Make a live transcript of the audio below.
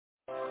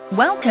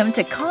Welcome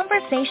to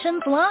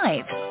Conversations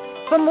Live.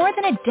 For more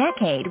than a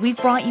decade, we've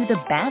brought you the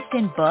best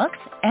in books,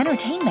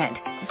 entertainment,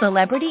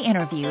 celebrity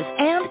interviews,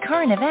 and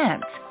current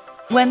events.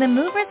 When the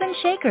movers and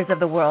shakers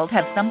of the world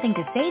have something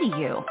to say to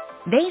you,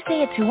 they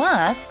say it to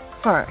us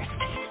first.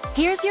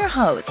 Here's your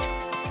host,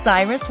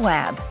 Cyrus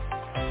Webb.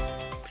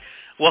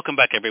 Welcome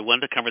back, everyone,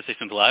 to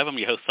Conversations Live. I'm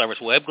your host, Cyrus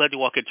Webb. Glad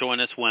you all could join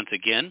us once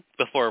again.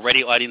 Before a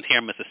radio audience here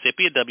in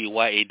Mississippi at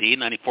WYAD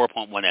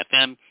 94.1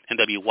 FM and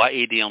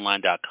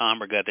WYADonline.com,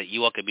 we're glad that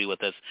you all could be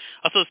with us.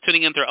 Also,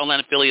 tuning in through our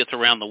online affiliates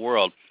around the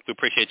world. We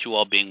appreciate you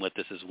all being with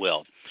us as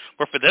well.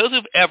 But for those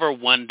who've ever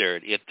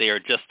wondered if they are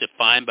just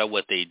defined by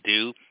what they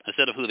do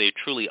instead of who they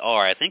truly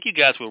are, I think you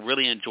guys will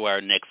really enjoy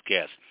our next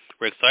guest.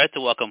 We're excited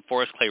to welcome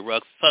Forrest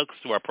Clay-Suggs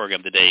to our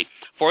program today.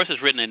 Forrest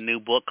has written a new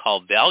book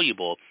called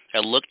Valuable,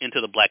 A Look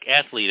into the Black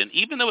Athlete. And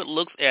even though it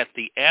looks at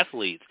the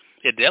athletes,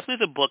 it definitely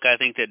is a book, I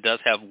think, that does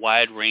have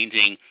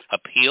wide-ranging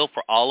appeal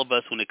for all of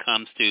us when it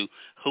comes to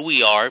who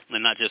we are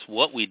and not just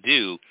what we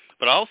do,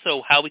 but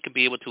also how we can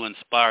be able to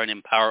inspire and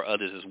empower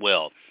others as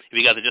well. If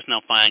you guys are just now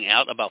finding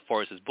out about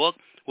Forrest's book,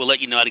 we'll let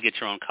you know how to get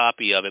your own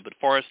copy of it. But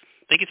Forrest,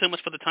 thank you so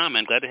much for the time,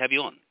 man. Glad to have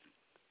you on.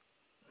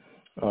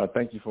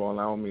 Thank you for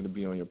allowing me to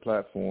be on your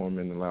platform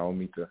and allowing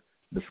me to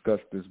discuss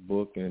this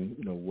book and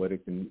what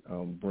it can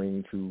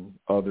bring to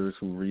others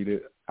who read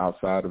it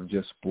outside of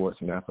just sports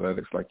and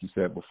athletics, like you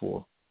said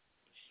before.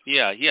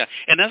 Yeah.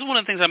 And that's one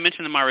of the things I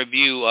mentioned in my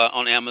review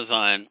on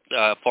Amazon,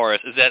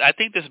 Forrest, is that I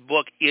think this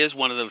book is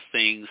one of those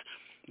things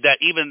that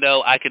even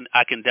though I can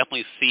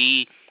definitely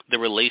see the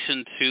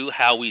relation to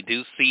how we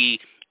do see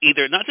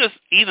either not just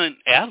even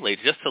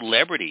athletes, just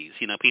celebrities,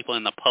 people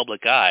in the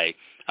public eye,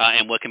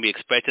 and what can be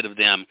expected of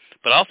them,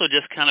 but also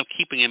just kind of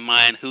keeping in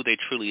mind who they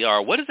truly are.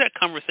 What has that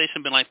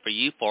conversation been like for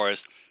you,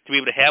 Forrest, to be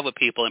able to have with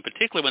people, and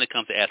particularly when it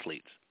comes to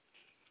athletes?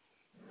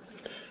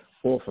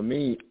 Well, for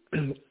me,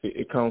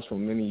 it comes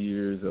from many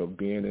years of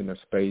being in a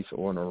space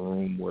or in a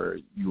room where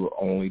you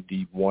are only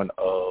the one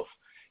of,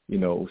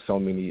 so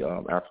many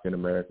African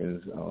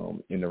Americans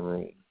in the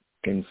room.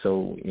 And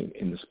so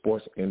in the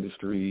sports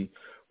industry,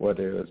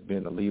 whether it's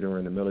been a leader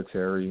in the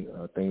military,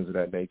 things of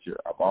that nature,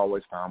 I've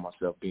always found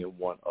myself being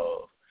one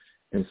of.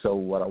 And so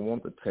what I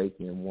want to take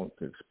and want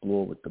to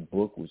explore with the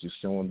book was just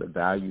showing the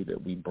value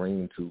that we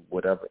bring to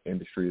whatever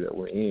industry that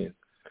we're in.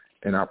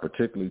 And I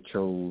particularly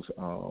chose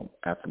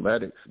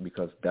athletics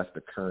because that's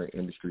the current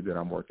industry that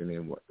I'm working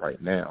in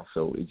right now.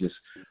 So it just,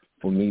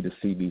 for me to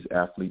see these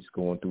athletes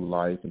going through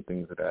life and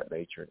things of that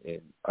nature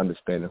and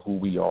understanding who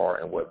we are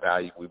and what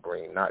value we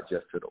bring, not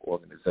just to the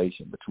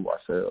organization, but to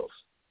ourselves.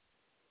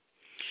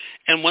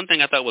 And one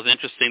thing I thought was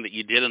interesting that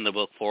you did in the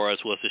book for us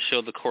was to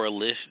show the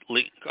correlation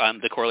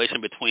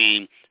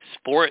between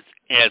sports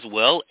as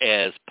well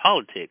as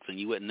politics, and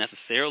you wouldn't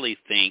necessarily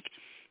think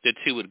the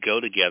two would go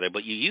together.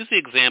 But you used the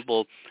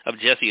example of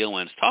Jesse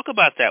Owens. Talk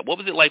about that. What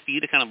was it like for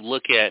you to kind of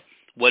look at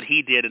what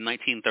he did in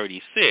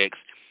 1936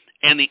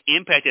 and the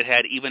impact it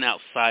had even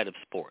outside of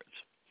sports?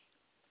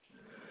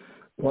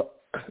 Well,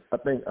 I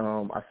think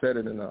I said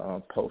it in a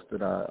post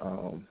that I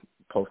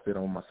posted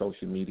on my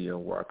social media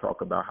where I talk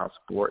about how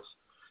sports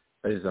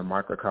is a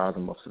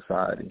microcosm of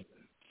society.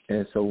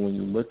 And so when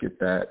you look at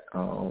that,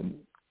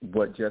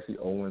 what Jesse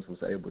Owens was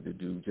able to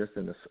do just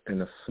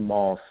in a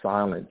small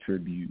silent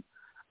tribute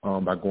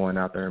by going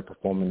out there and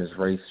performing this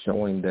race,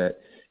 showing that,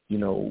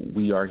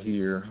 we are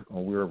here,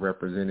 we're a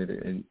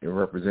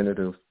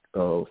representative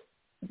of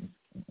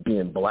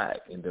being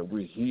black and that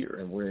we're here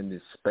and we're in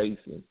this space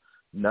and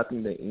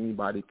nothing that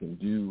anybody can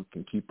do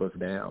can keep us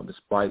down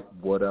despite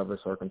whatever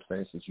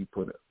circumstances you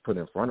put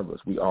in front of us.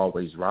 We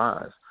always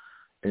rise.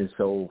 And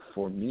so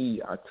for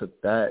me, I took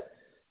that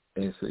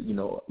and said,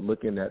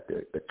 looking at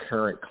the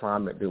current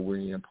climate that we're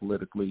in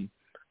politically,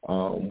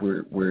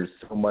 we're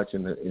so much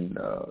in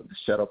the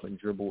shut up and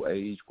dribble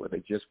age where they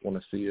just want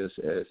to see us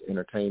as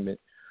entertainment.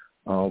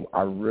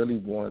 I really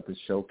wanted to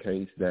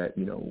showcase that,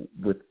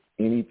 with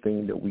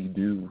anything that we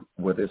do,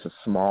 whether it's a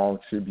small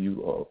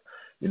tribute of,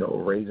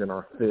 raising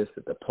our fist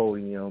at the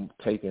podium,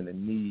 taking a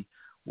knee,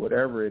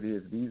 whatever it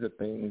is, these are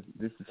things,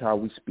 this is how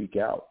we speak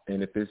out.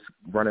 And if it's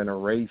running a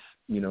race,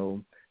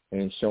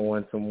 and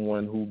showing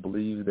someone who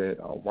believes that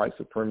white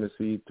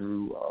supremacy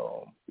through,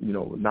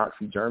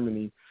 Nazi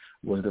Germany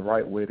was the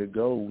right way to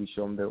go, we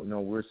show them that,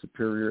 we're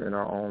superior in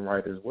our own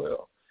right as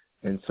well.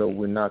 And so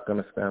we're not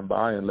going to stand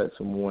by and let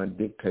someone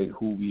dictate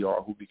who we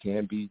are, who we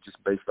can be, just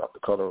based off the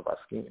color of our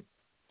skin.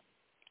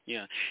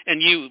 Yeah,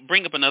 and you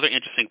bring up another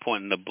interesting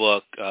point in the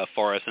book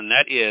for us, and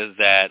that is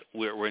that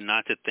we're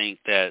not to think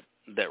that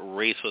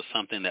race was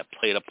something that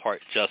played a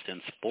part just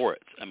in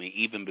sports. I mean,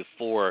 even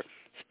before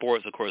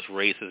sports, of course,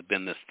 race has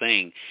been this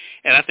thing.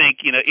 And I think,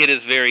 it is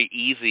very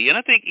easy. And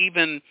I think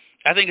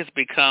it's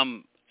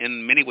become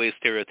in many ways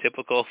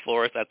stereotypical,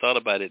 Forrest. I thought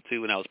about it,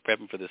 too, when I was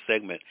prepping for this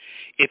segment.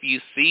 If you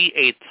see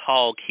a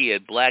tall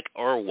kid, black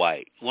or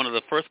white, one of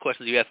the first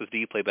questions you ask is, do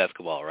you play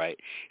basketball, right?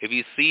 If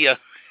you see a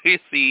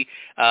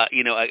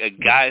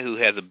guy who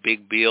has a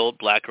big build,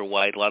 black or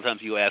white, a lot of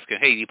times you ask him,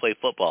 hey, do you play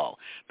football?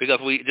 Because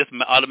we just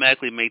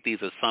automatically make these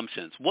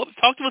assumptions.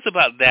 Talk to us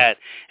about that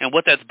and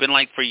what that's been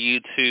like for you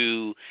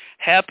to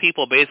have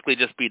people basically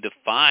just be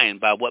defined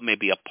by what may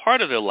be a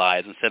part of their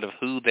lives instead of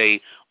who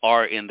they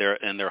are in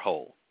their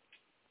whole.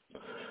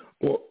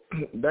 Well,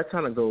 that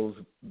kind of goes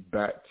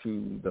back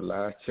to the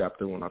last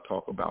chapter when I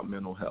talk about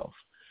mental health.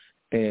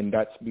 And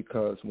that's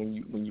because when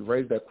you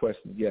raise that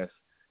question, yes,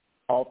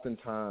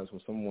 oftentimes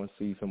when someone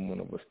sees someone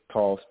of a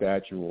tall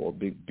stature or a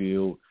big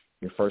build,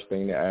 the first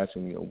thing they ask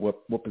them,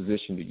 what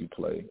position do you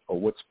play or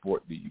what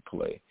sport do you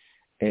play?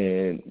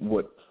 And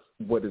what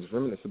is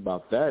reminiscent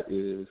about that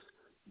is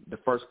the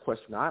first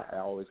question I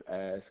always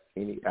ask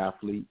any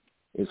athlete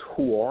is,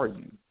 who are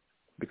you?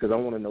 Because I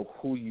want to know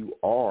who you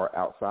are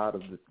outside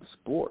of the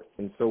sport.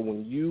 And so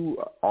when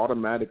you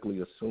automatically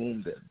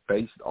assume that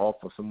based off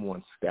of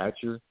someone's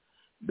stature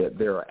that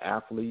they're an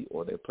athlete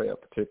or they play a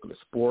particular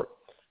sport,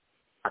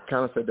 I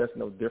kind of say that's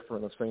no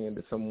different of saying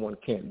that someone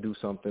can't do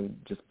something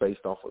just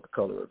based off of the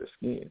color of their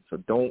skin. So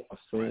don't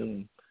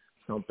assume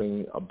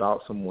something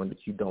about someone that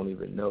you don't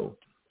even know.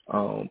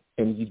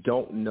 And you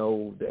don't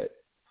know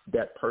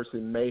that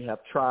person may have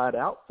tried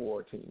out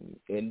for a team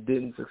and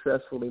didn't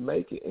successfully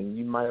make it, and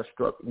you might have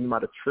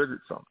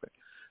triggered something.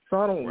 So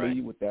I don't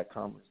lead with that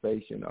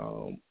conversation,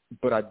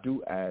 but I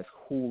do ask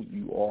who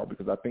you are,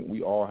 because I think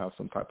we all have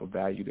some type of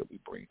value that we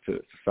bring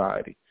to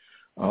society.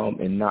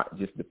 And not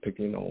just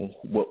depicting on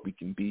what we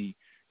can be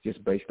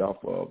just based off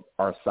of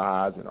our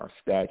size and our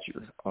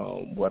stature.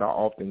 What I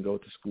often go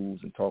to schools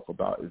and talk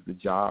about is the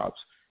jobs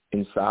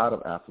inside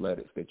of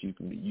athletics that you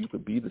can be. You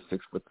could be the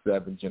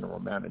 6'7" general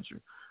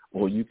manager,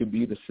 or you could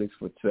be the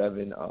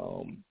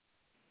 6'7",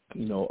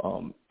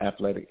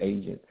 athletic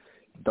agent.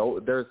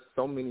 Though there's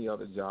so many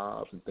other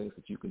jobs and things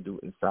that you can do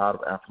inside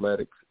of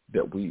athletics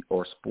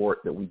or sport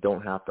that we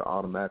don't have to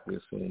automatically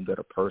assume that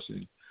a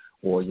person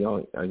or a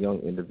young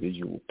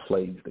individual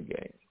plays the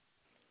game.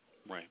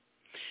 Right.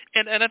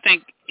 And I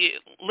think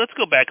let's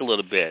go back a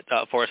little bit,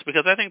 Forrest,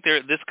 because I think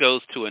this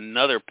goes to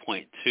another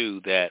point,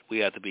 too, that we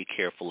have to be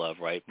careful of,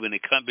 right?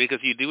 Because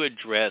you do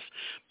address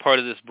part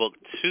of this book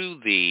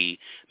to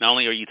not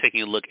only are you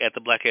taking a look at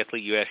the black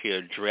athlete, you're actually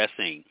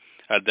addressing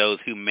those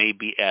who may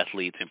be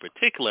athletes in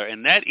particular.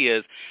 And that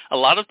is a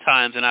lot of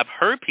times, and I've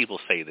heard people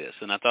say this,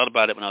 and I thought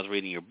about it when I was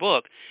reading your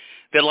book,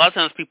 that a lot of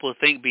times people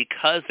think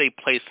because they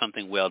play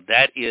something well,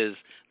 that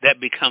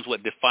becomes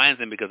what defines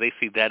them, because they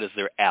see that as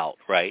their out,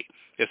 right?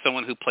 If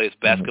someone who plays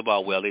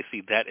basketball well, they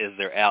see that as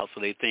their out,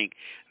 so they think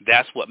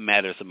that's what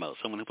matters the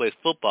most. Someone who plays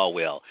football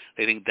well,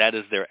 they think that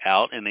is their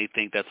out, and they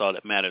think that's all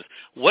that matters.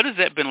 What has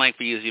that been like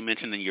for you, as you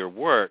mentioned in your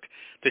work,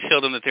 to show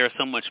them that there's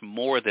so much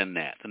more than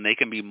that, and they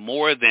can be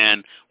more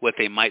than what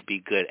they might be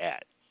good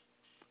at?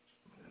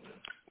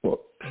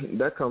 Well,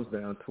 that comes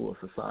down to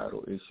a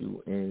societal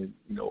issue, and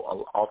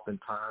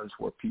oftentimes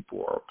where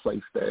people are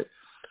placed at,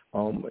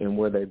 and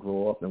where they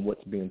grow up, and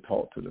what's being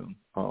taught to them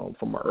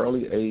from an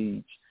early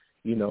age.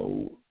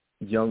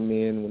 Young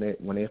men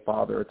when they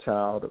father a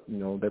child,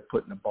 they're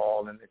putting the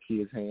ball in their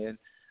kid's hand.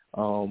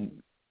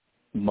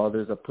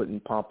 Mothers are putting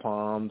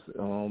pom-poms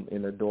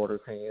in their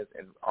daughter's hands,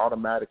 and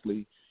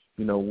automatically,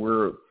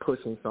 we're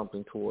pushing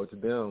something towards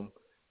them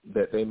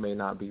that they may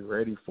not be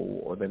ready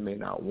for or they may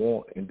not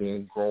want. And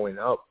then growing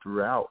up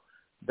throughout,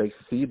 they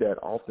see that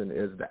often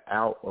as the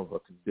out of a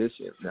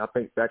condition. And I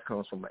think that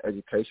comes from an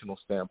educational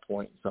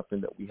standpoint,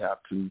 something that we have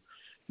to,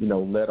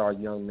 let our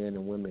young men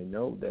and women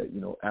know that,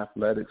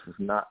 athletics is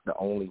not the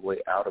only way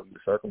out of the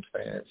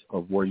circumstance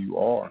of where you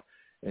are.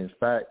 In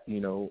fact,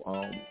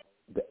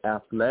 the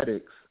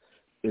athletics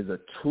is a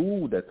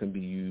tool that can be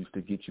used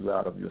to get you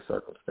out of your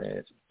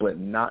circumstance, but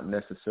not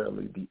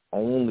necessarily the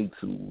only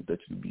tool that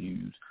you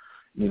use.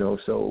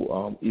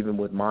 So even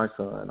with my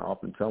son, I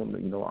often tell him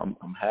that,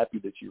 I'm happy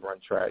that you run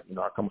track.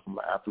 I come from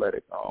an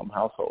athletic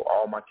household.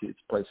 All my kids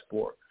play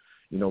sport,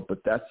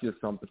 but that's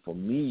just something for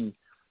me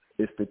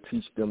is to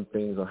teach them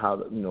things on how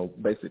to,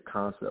 basic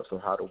concepts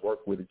of how to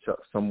work with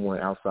someone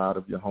outside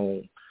of your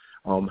home,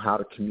 how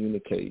to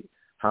communicate,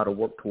 how to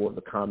work towards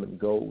a common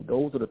goal.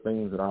 Those are the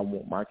things that I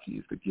want my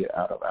kids to get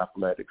out of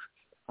athletics.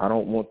 I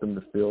don't want them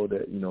to feel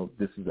that,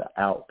 this is an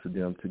out to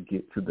them to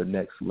get to the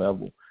next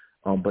level.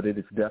 But it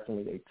is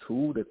definitely a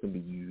tool that can be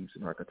used.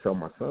 And like I tell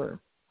my son,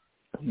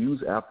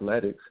 use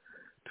athletics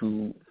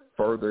to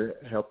further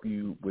help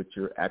you with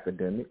your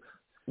academics.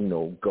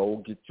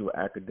 Go get your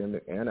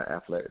academic and an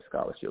athletic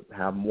scholarship,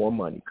 have more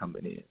money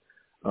coming in.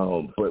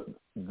 But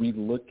we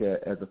look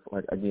at, as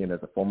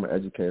a former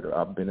educator,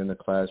 I've been in the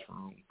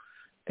classroom,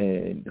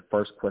 and the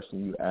first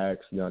question you ask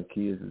young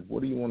kids is,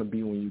 what do you want to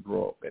be when you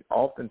grow up? And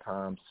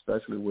oftentimes,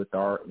 especially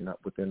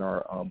within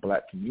our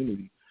black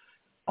community,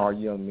 our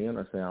young men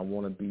are saying, I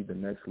want to be the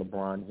next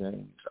LeBron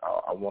James.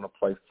 I want to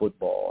play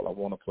football. I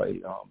want to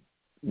play,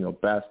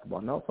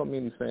 basketball. Not so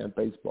many saying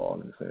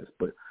baseball in a sense,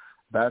 but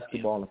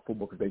basketball and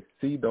football, because they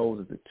see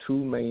those as the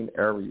two main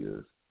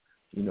areas,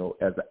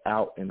 as an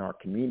out in our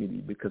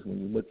community. Because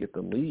when you look at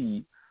the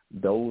league,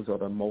 those are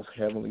the most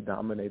heavily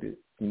dominated,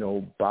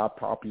 by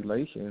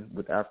population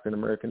with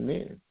African-American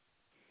men,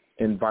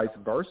 and vice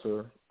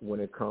versa when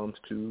it comes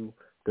to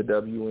the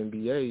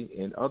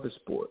WNBA and other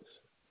sports.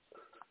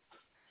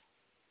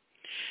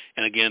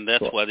 And again,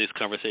 that's why this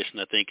conversation,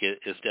 I think,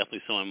 is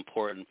definitely so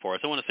important for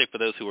us. I want to say for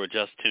those who are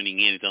just tuning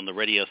in, either on the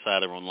radio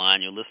side or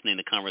online, you're listening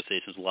to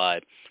Conversations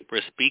Live.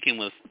 We're speaking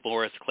with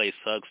Forrest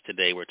Clay-Suggs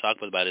today. We're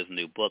talking about his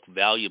new book,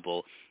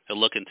 Valuable, A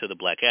Look into the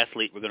Black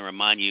Athlete. We're going to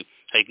remind you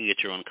how you can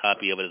get your own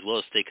copy of it, as well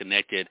as stay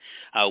connected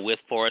with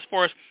Forrest.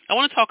 Forrest, I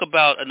want to talk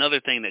about another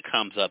thing that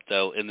comes up,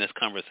 though, in this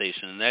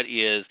conversation, and that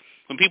is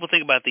when people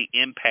think about the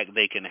impact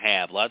they can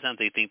have, a lot of times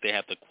they think they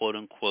have to,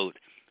 quote-unquote,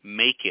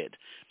 make it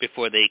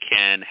before they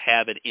can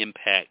have an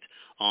impact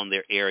on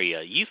their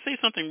area. You say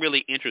something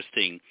really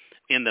interesting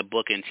in the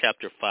book in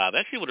Chapter 5. I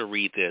actually want to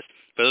read this.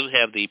 For those who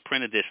have the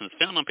print edition, it's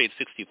found on page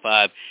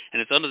 65,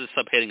 and it's under the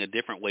subheading, A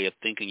Different Way of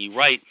Thinking. You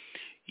write,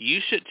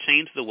 you should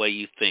change the way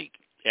you think.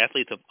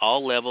 Athletes of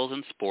all levels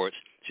in sports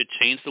should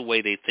change the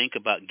way they think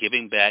about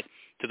giving back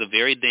to the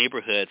very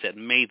neighborhoods that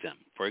made them.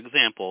 For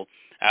example,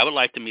 I would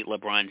like to meet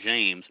LeBron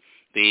James,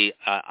 the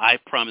I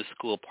Promise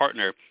School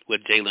partner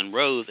with Jalen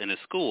Rose and his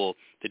school,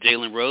 the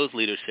Jalen Rose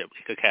Leadership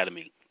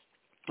Academy.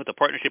 With a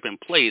partnership in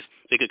place,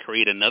 they could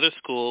create another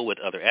school with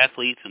other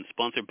athletes and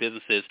sponsor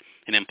businesses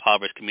in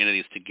impoverished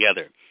communities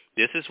together.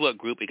 This is what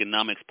group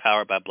economics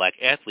powered by black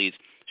athletes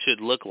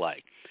should look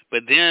like.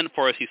 But then,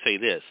 for us, you say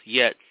this,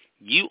 yet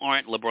you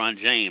aren't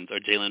LeBron James or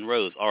Jalen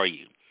Rose, are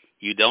you?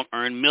 You don't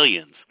earn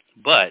millions.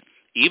 But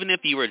even if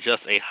you were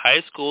just a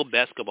high school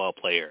basketball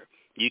player,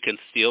 you can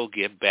still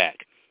give back.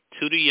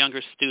 Tutor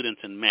younger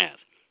students in math,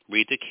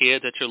 read to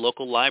kids at your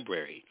local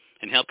library,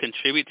 and help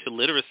contribute to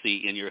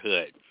literacy in your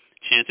hood.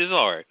 Chances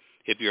are,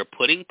 if you're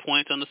putting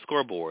points on the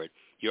scoreboard,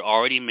 you're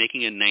already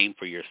making a name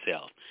for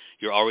yourself.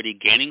 You're already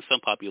gaining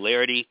some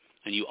popularity,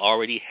 and you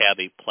already have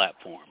a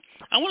platform.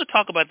 I want to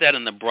talk about that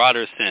in the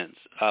broader sense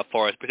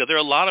for us, because there are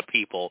a lot of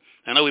people.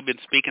 I know we've been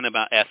speaking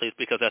about athletes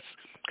because that's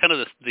kind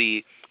of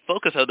the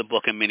focus of the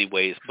book in many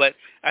ways, but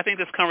I think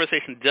this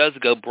conversation does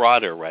go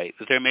broader, right?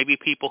 Because there may be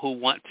people who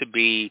want to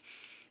be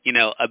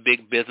a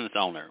big business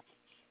owner.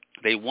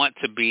 They want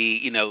to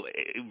be,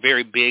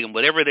 very big in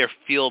whatever their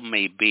field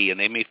may be, and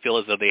they may feel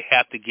as though they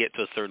have to get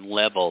to a certain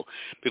level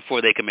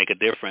before they can make a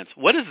difference.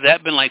 What has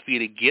that been like for you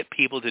to get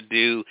people to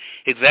do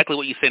exactly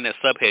what you say in that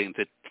subheading,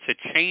 to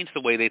change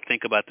the way they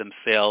think about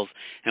themselves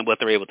and what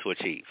they're able to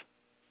achieve?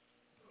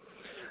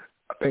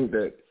 I think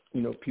that,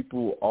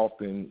 people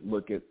often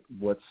look at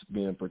what's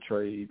being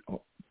portrayed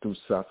through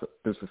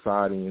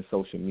society and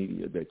social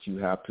media, that you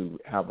have to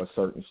have a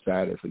certain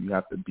status or you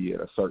have to be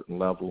at a certain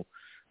level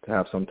to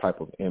have some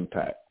type of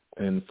impact.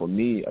 And for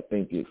me, I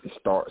think it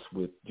starts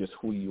with just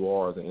who you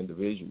are as an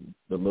individual,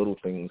 the little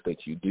things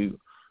that you do,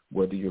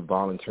 whether you're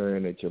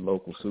volunteering at your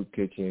local soup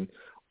kitchen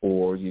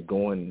or you're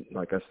going,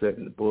 like I said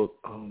in the book,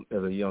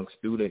 as a young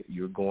student,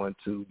 you're going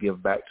to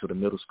give back to the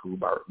middle school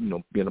by,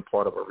 being a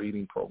part of a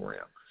reading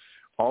program.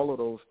 All of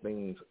those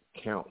things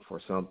count for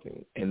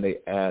something, and they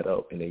add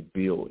up and they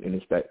build. And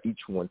it's that each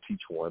one teach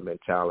one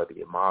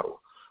mentality and model,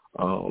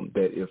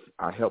 that if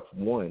I help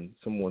one,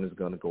 someone is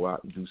going to go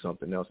out and do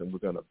something else, and we're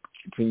going to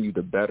continue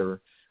to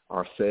better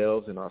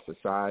ourselves and our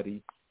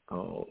society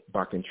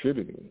by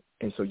contributing.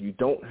 And so you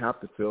don't have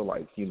to feel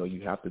like,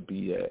 you have to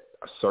be at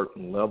a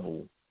certain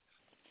level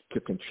to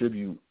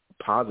contribute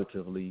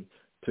positively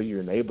to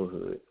your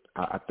neighborhood.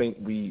 I think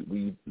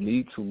we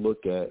need to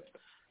look at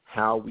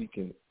how we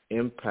can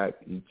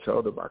impact each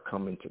other by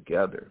coming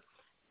together.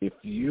 If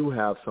you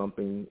have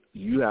something,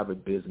 you have a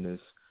business,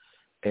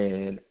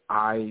 and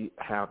I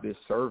have this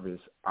service,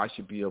 I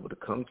should be able to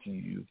come to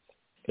you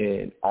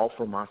and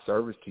offer my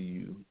service to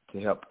you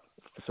to help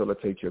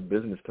facilitate your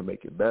business to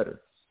make it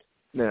better.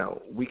 Now,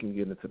 we can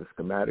get into the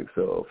schematics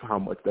of how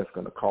much that's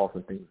going to cost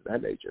and things of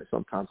that nature.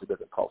 Sometimes it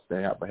doesn't cost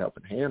to have a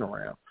helping hand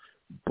around,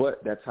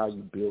 but that's how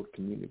you build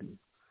community.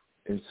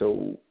 And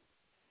so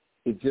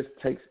it just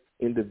takes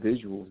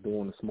individuals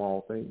doing the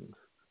small things.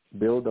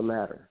 Build the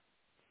ladder.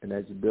 And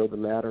as you build the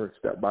ladder,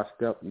 step by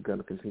step, you're going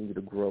to continue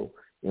to grow.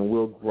 And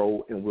we'll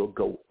grow and we'll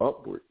go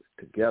upward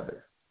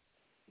together.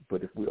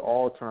 But if we're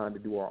all trying to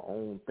do our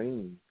own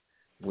thing,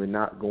 we're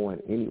not going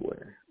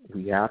anywhere.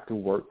 We have to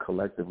work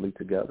collectively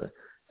together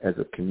as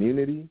a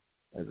community,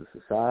 as a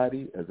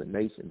society, as a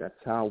nation. That's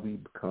how we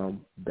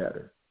become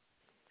better.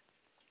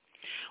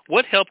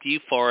 What helped you,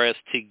 Forrest,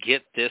 to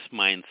get this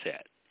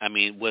mindset? I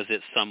mean, was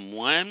it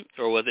someone,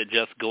 or was it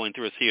just going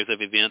through a series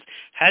of events?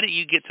 How did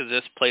you get to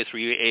this place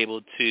where you were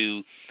able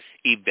to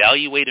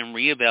evaluate and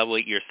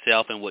reevaluate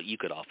yourself and what you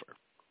could offer?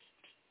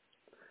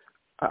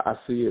 I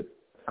see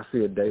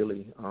it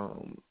daily.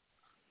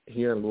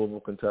 Here in Louisville,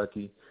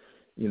 Kentucky,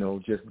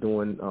 just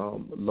doing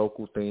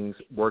local things,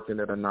 working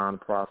at a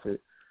nonprofit,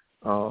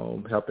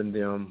 helping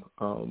them,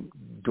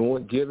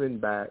 giving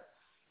back,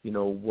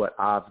 what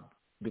I've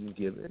been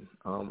given.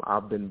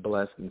 I've been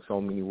blessed in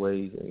so many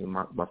ways. And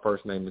my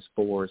first name is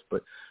Forrest,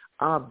 but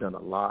I've done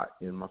a lot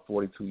in my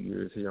 42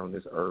 years here on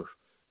this earth,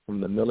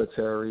 from the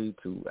military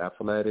to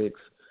athletics,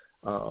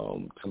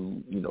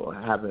 to,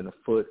 having a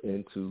foot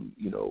into,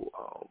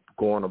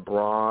 going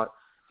abroad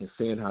and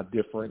seeing how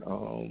different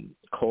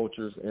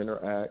cultures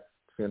interact,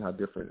 seeing how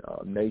different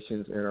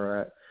nations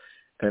interact.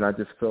 And I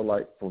just feel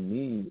like for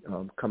me,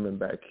 coming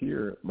back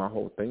here, my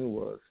whole thing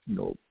was,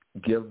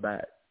 give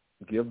back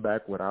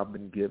what I've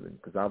been given,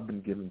 because I've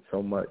been given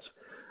so much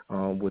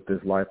with this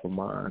life of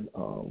mine.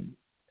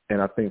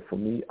 And I think for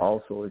me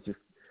also it's just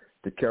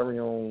to carry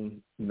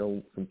on,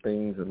 some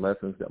things and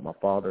lessons that my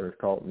father has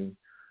taught me.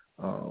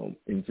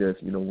 And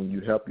just, when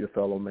you help your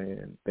fellow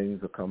man,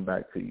 things will come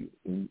back to you.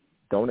 And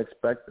don't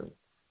expect them,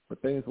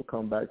 but things will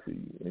come back to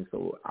you. And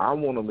so I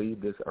want to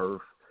leave this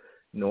earth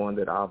knowing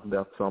that I've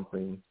left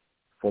something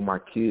for my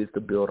kids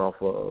to build off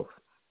of,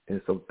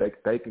 and so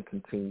they can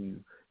continue,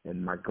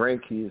 and my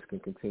grandkids can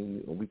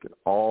continue, and we can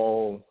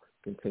all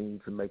continue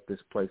to make this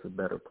place a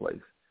better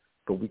place.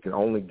 But we can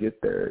only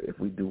get there if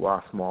we do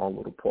our small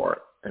little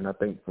part. And I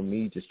think for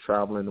me, just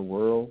traveling the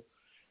world,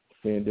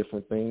 seeing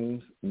different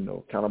things,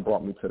 kind of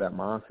brought me to that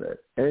mindset.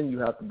 And you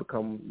have to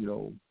become,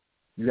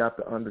 you have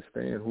to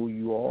understand who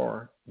you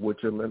are,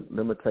 what your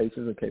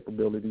limitations and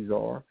capabilities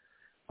are,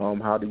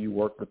 how do you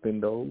work within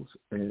those,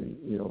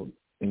 and,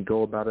 and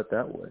go about it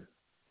that way.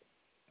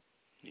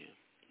 Yeah,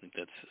 I think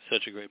that's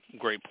such a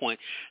great point.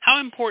 How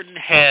important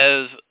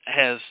has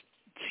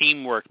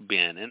teamwork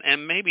been,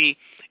 and maybe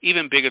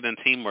even bigger than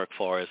teamwork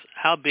for us,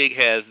 how big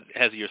has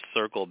your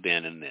circle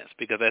been in this?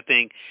 Because I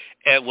think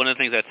one of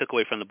the things I took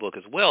away from the book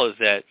as well is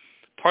that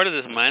part of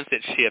this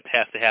mindset shift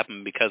has to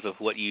happen because of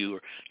what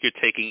you're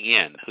taking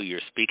in, who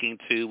you're speaking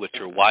to, what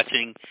you're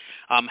watching.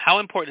 How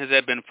important has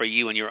that been for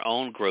you in your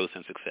own growth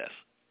and success?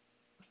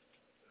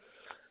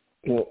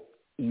 Well,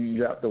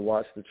 you have to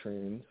watch the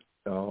trends.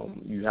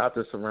 You have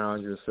to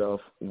surround yourself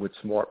with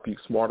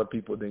smarter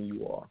people than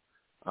you are.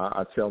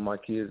 I tell my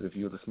kids, if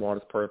you're the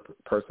smartest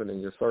person in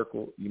your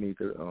circle, you need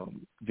to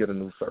get a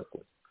new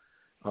circle,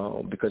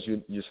 because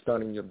you're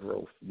stunning your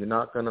growth. You're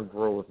not going to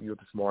grow if you're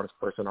the smartest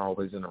person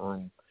always in the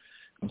room.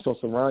 And so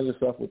surround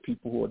yourself with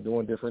people who are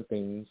doing different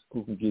things,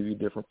 who can give you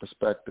different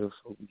perspectives,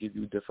 who can give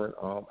you different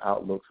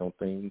outlooks on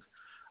things.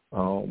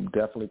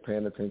 Definitely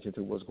paying attention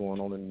to what's going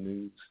on in the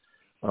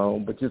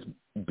news. But just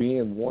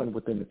being one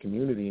within the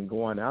community and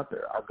going out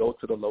there. I go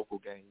to the local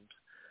games.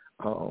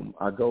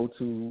 I go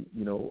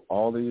to,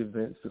 all the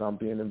events that I'm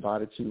being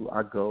invited to.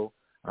 I go.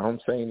 I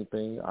don't say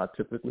anything. I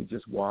typically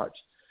just watch,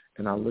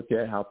 and I look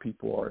at how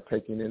people are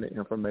taking in the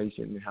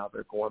information and how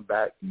they're going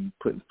back and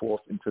putting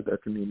forth into their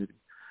community,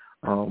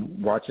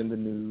 watching the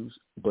news.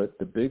 But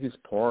the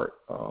biggest part,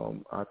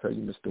 I'll tell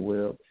you, Mr.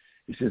 Webb,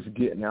 is just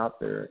getting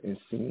out there and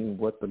seeing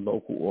what the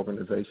local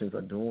organizations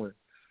are doing,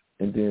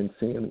 and then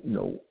seeing,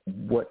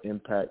 what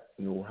impact,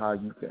 how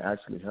you can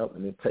actually help,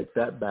 and then take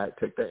that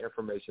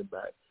information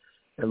back,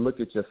 and look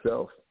at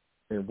yourself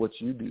and what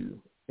you do,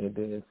 and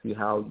then see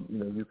how,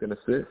 you can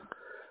assist.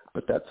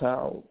 But that's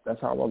how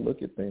I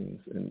look at things,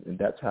 and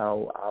that's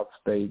how I've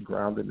stayed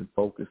grounded and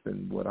focused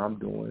in what I'm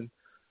doing,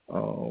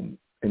 and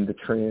the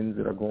trends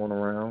that are going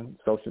around,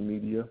 social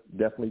media,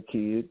 definitely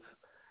kids,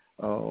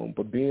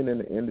 but being in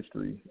the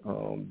industry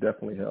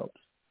definitely helps.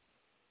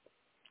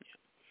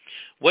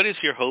 What is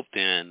your hope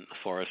then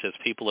for us as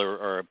people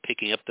are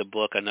picking up the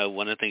book? I know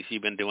one of the things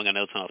you've been doing, I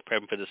know when I was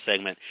prepping for this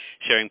segment,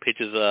 sharing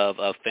pictures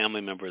of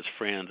family members,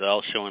 friends,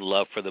 all showing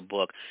love for the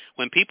book.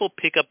 When people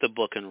pick up the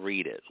book and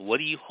read it, what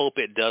do you hope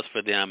it does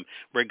for them,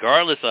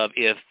 regardless of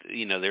if,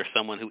 there's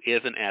someone who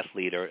is an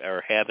athlete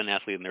or have an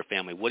athlete in their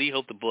family? What do you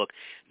hope the book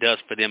does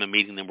for them in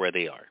meeting them where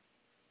they are?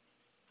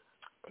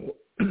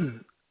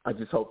 I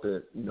just hope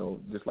that,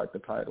 just like the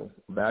title,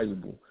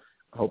 valuable,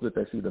 I hope that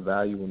they see the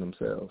value in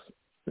themselves.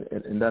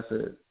 And that's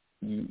it.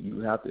 You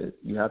have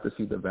to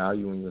see the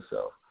value in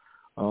yourself,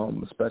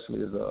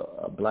 especially as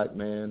a black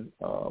man,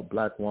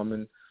 black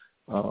woman.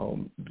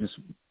 Just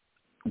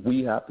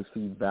we have to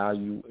see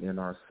value in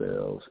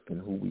ourselves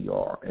and who we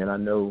are. And I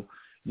know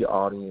your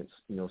audience,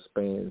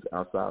 spans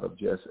outside of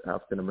just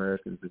African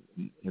Americans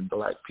and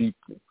black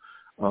people.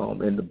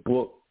 And the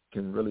book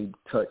can really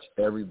touch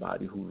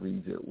everybody who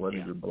reads it, whether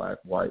you're black,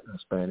 white,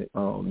 Hispanic.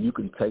 You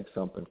can take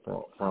something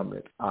from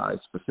it. I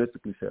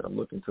specifically said I'm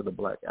looking to the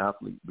black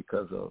athlete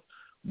because of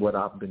what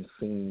I've been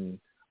seeing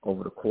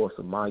over the course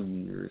of my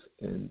years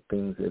and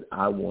things that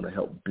I want to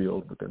help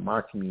build within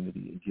my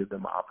community and give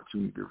them an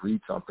opportunity to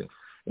read something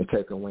and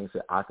take away and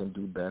say, I can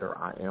do better,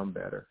 I am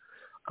better.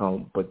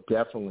 But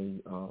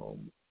definitely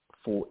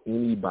for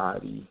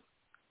anybody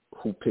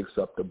who picks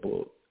up the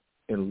book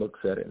and looks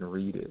at it and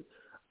read it,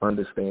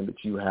 understand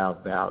that you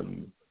have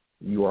value,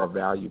 you are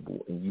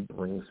valuable, and you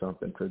bring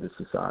something to the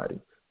society.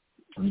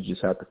 You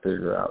just have to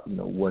figure out,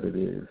 what it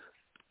is.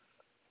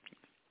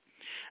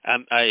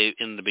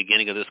 In the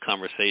beginning of this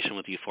conversation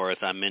with you,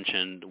 Forrest, I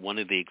mentioned one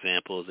of the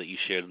examples that you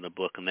shared in the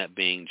book, and that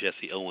being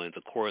Jesse Owens.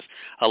 Of course,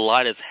 a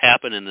lot has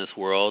happened in this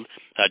world.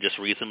 Just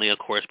recently, of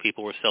course,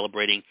 people were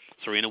celebrating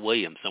Serena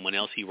Williams, someone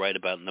else you write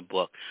about in the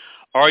book.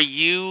 Are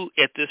you,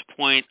 at this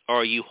point,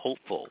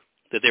 hopeful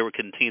that there would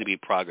continue to be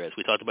progress.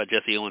 We talked about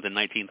Jesse Owens in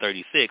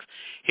 1936.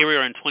 Here we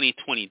are in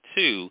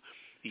 2022.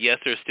 Yes,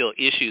 there's still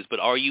issues, but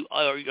are you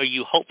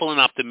hopeful and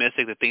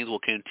optimistic that things will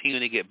continue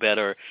to get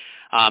better,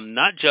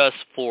 not just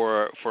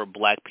for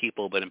black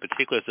people, but in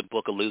particular, as the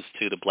book alludes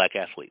to, the black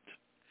athletes?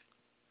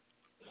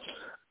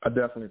 I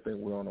definitely think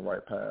we're on the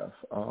right path.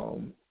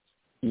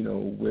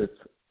 With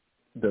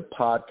the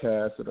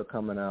podcasts that are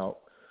coming out,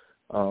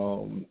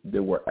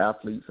 where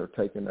athletes are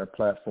taking their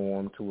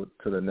platform to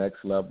the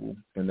next level,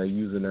 and they're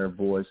using their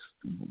voice,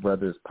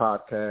 whether it's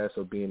podcasts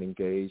or being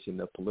engaged in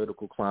the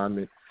political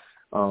climate.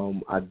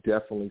 I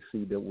definitely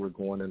see that we're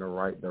going in the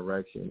right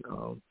direction.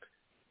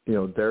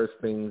 There's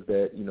things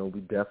that,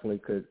 we definitely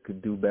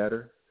could do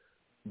better,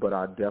 but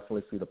I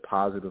definitely see the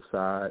positive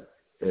side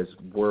as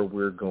where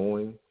we're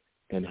going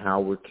and how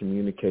we're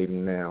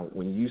communicating now.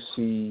 When you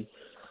see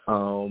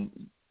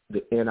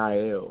the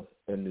NIL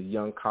and the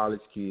young college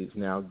kids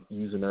now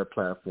using their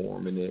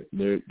platform, and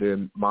they're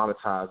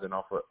monetizing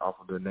off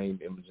of their name,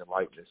 image, and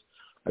likeness.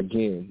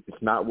 Again,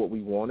 it's not what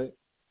we wanted,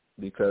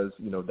 because,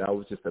 that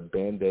was just a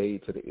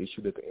Band-Aid to the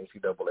issue that the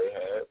NCAA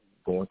had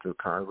going through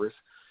Congress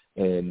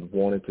and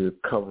wanted to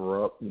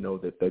cover up,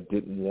 that they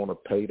didn't want to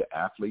pay the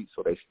athletes,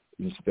 so they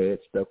instead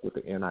stuck with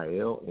the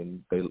NIL,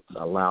 and they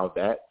allowed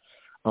that.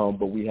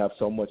 But we have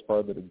so much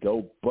further to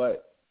go.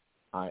 But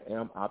I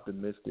am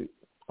optimistic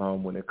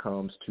when it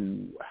comes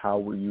to how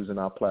we're using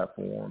our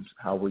platforms,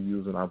 how we're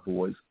using our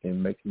voice,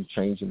 and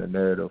changing the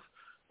narrative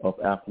of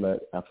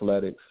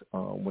athletics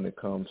when it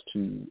comes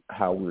to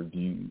how we're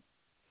viewed.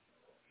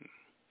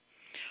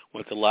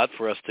 Well, it's a lot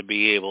for us to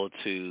be able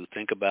to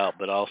think about,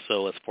 but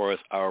also as far as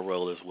our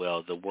role as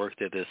well, the work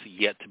that is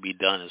yet to be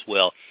done as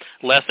well.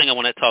 Last thing I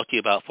want to talk to you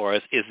about,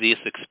 Forrest, is this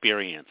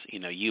experience.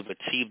 You've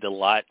achieved a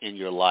lot in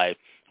your life.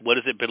 What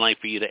has it been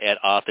like for you to add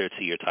author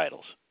to your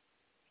titles?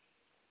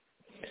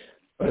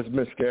 It's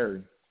been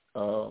scary.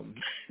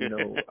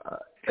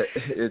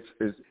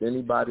 It's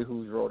anybody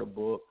who's wrote a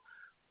book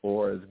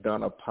or has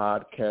done a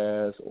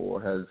podcast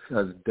or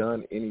has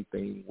done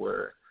anything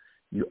where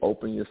you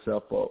open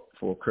yourself up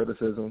for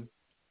criticism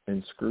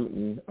and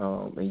scrutiny,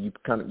 and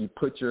you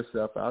put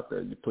yourself out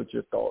there, you put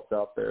your thoughts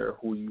out there,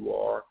 who you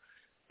are,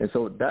 and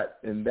so that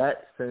in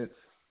that sense,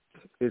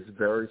 it's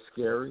very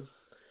scary.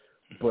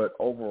 But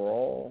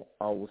overall,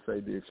 I will say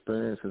the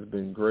experience has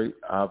been great.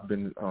 I've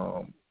been,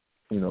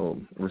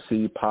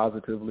 received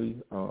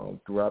positively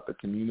throughout the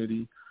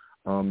community,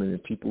 and the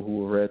people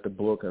who have read the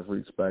book have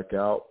reached back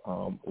out.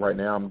 Right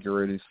now, I'm getting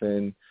ready to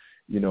send,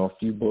 a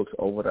few books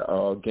over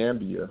to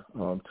Gambia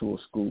to a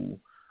school.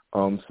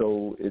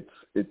 So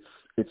it's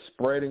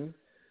spreading,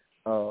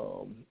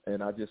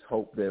 and I just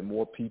hope that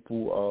more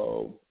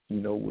people,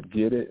 would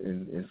get it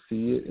and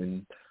see it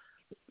and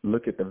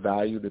look at the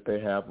value that they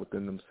have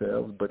within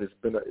themselves. But it's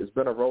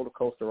been a roller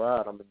coaster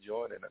ride. I'm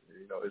enjoying it.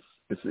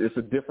 It's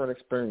a different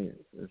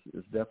experience.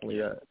 It's definitely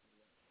that.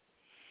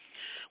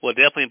 Well,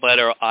 definitely invite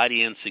our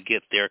audience to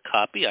get their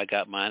copy. I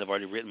got mine. I've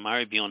already written my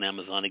review on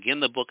Amazon.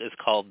 Again, the book is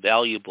called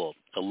Valuable,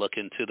 A Look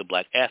into the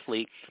Black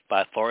Athlete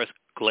by Forrest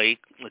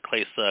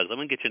Clay-Suggs. I'm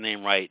going to get your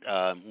name right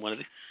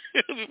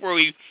before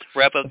we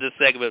wrap up this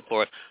segment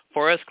for us.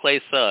 Forrest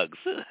Clay-Suggs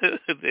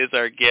is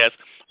our guest.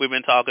 We've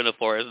been talking to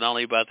Forrest not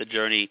only about the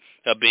journey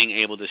of being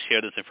able to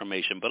share this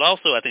information, but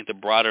also I think the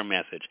broader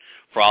message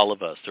for all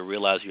of us to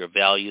realize your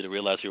value, to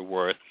realize your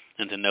worth,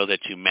 and to know that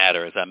you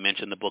matter. As I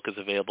mentioned, the book is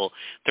available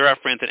through our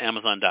friends at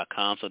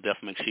Amazon.com, so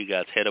definitely make sure you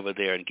guys head over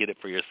there and get it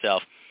for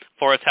yourself.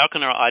 Forrest, how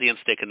can our audience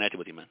stay connected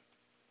with you, man?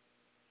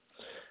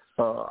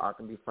 I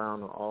can be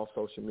found on all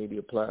social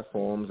media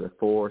platforms at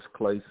Forrest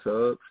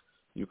Clay-Suggs.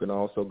 You can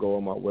also go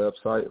on my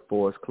website,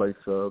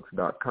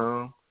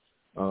 forrestclaysuggs.com.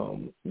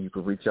 You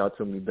can reach out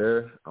to me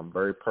there. I'm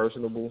very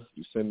personable.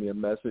 You send me a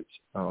message,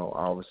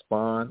 I'll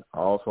respond. I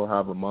also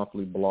have a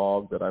monthly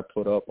blog that I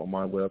put up on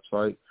my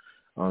website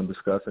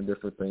discussing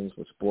different things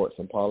with sports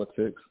and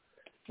politics.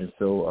 And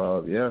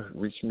so,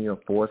 reach me on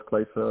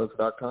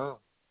forrestclaysuggs.com.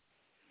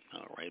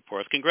 All right,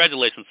 Forrest.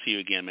 Congratulations to you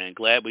again, man.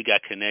 Glad we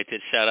got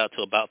connected. Shout out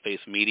to About Face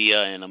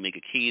Media and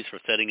Omega Keys for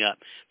setting up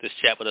this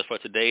chat with us for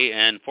today.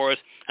 And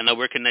Forrest, I know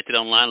we're connected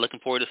online. Looking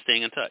forward to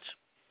staying in touch.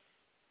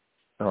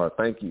 All right,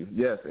 thank you.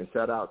 Yes, and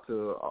shout out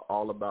to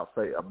all About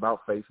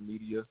Face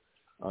Media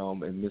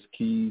and Miss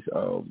Keys,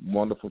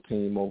 wonderful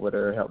team over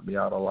there, helped me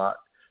out a lot.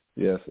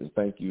 Yes, and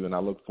thank you. And I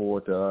look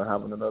forward to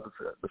having another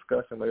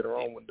discussion later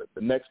on when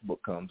the next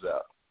book comes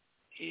out.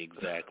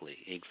 Exactly.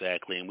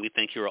 And we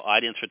thank your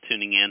audience for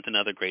tuning in to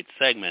another great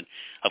segment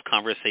of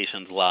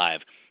Conversations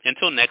Live.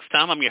 Until next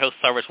time, I'm your host,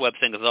 Cyrus Webb,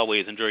 saying as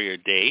always, enjoy your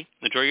day,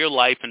 enjoy your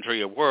life, enjoy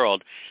your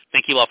world.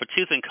 Thank you all for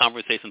choosing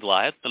Conversations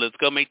Live, and let's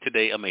go make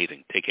today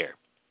amazing. Take care.